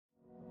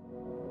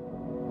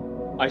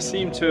I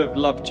seem to have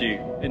loved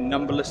you in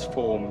numberless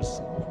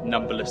forms,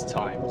 numberless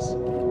times.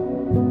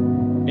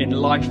 In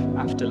life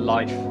after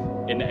life,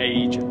 in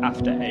age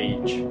after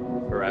age,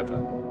 forever.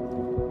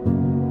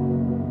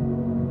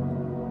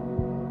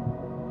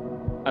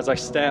 As I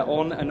stare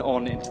on and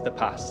on into the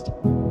past,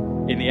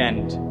 in the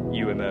end,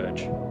 you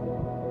emerge.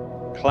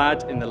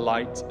 Clad in the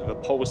light of a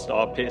pole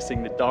star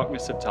piercing the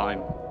darkness of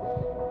time,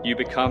 you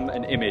become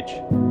an image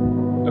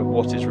of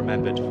what is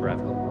remembered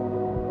forever.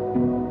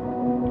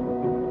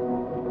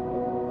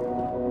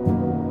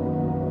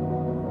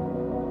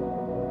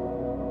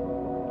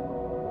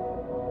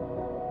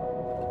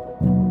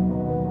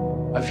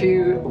 A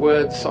few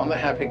words on the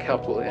happy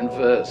couple in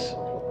verse,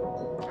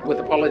 with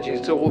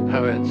apologies to all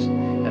poets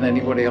and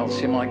anybody else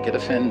who might get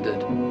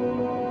offended.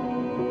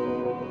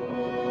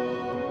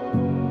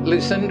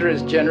 Lucinda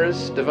is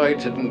generous,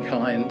 devoted and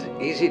kind.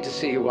 Easy to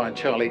see why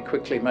Charlie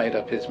quickly made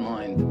up his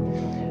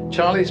mind.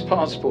 Charlie's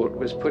passport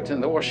was put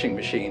in the washing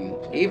machine.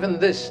 Even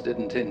this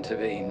didn't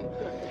intervene.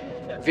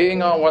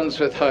 Viewing our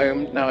Wandsworth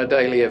home, now a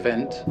daily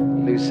event.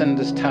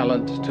 Lucinda's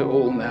talent to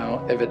all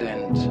now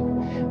evident.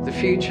 The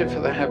future for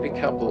the happy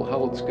couple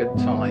holds good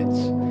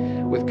tides.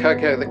 With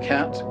Coco the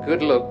cat,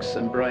 good looks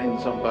and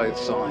brains on both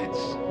sides.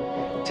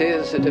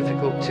 Tears are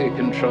difficult to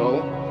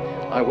control.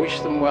 I wish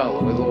them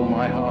well with all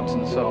my heart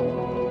and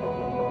soul.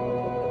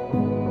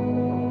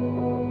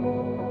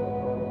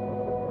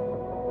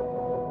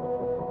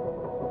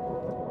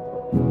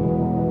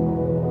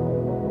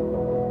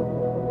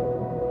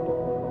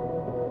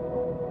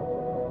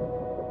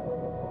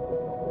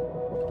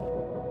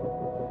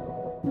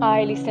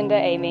 I, Lucinda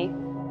Amy,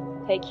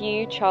 take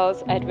you,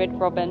 Charles Edward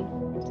Robin,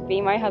 to be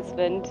my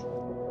husband.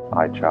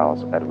 I,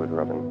 Charles Edward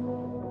Robin,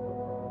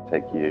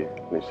 take you,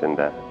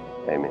 Lucinda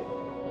Amy,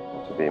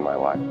 to be my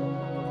wife.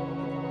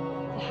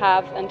 To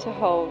have and to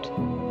hold.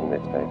 From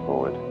this day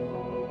forward.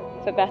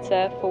 For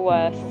better, for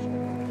worse.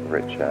 For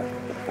richer,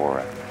 for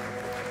poorer.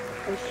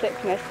 In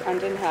sickness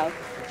and in health.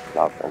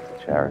 Love and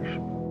to cherish.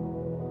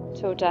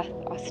 Till death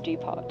us do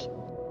part.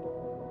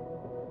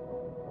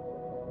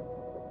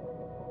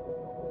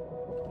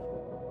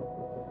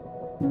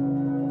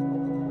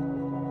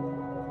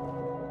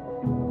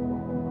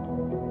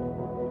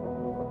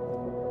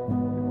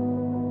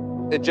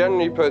 It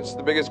genuinely puts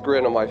the biggest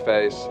grin on my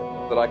face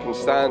that I can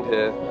stand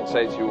here and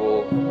say to you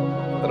all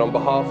that on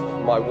behalf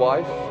of my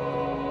wife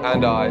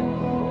and I,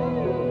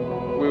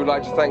 we would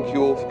like to thank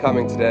you all for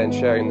coming today and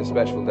sharing this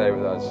special day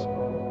with us.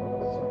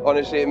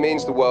 Honestly, it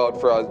means the world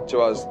to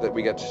us that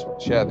we get to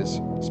share this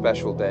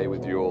special day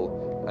with you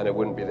all, and it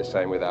wouldn't be the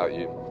same without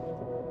you.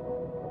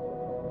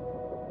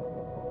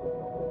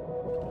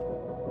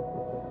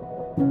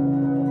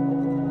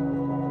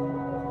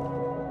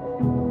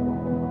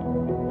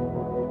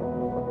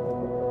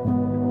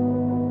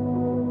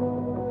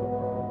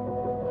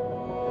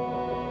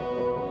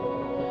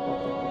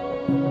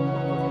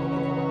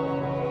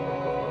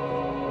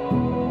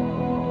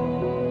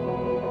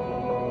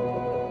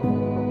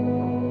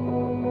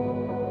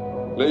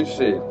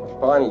 Lucy,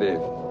 finally,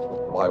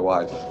 my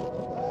wife,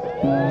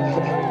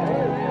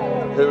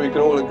 who we can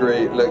all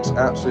agree looks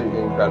absolutely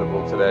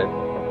incredible today.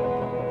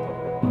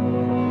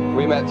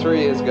 We met 3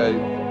 years ago,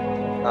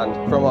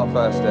 and from our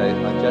first date,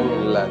 I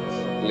genuinely left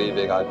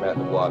believing I'd met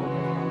the one.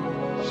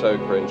 So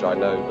cringe, I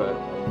know,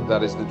 but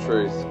that is the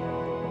truth.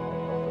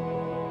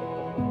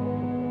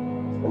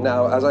 And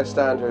now, as I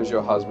stand here as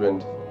your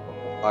husband,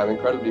 I'm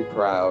incredibly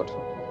proud.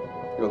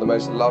 You're the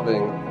most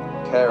loving,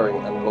 caring,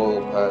 and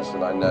loyal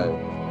person I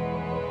know.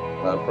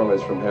 And I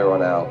promise from here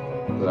on out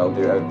that I'll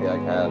do everything I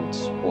can to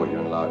support you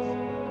in life.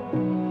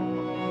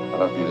 I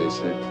love you,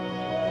 Lucy.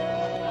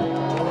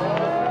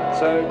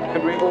 So,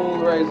 could we all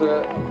raise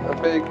a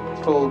big,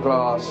 full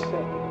glass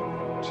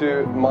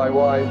to my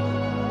wife,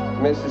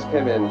 Mrs.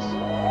 Kimmins.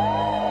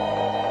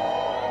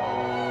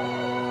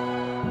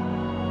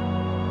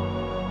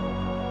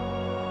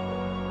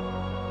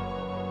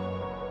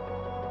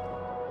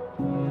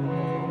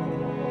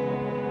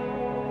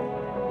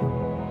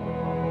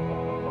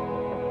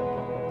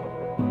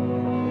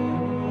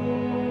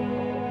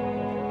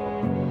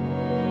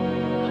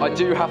 I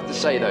do have to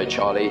say though,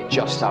 Charlie,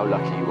 just how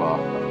lucky you are.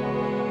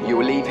 You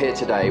will leave here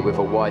today with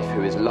a wife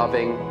who is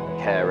loving,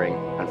 caring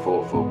and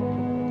thoughtful.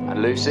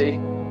 And Lucy,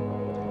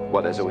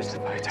 well, there's always the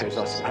photos,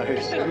 I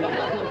suppose.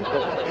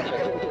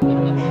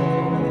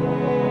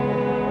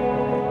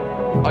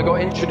 I got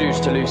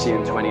introduced to Lucy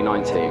in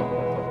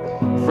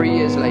 2019. 3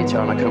 years later,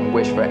 and I couldn't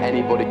wish for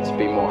anybody to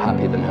be more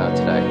happy than her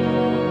today.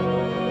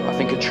 I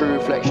think a true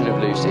reflection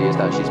of Lucy is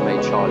that she's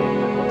made Charlie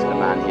into the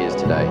man he is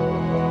today.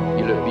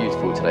 You look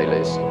beautiful today,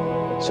 Luce.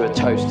 So a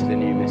toast to the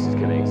new Mrs.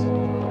 Kimmings.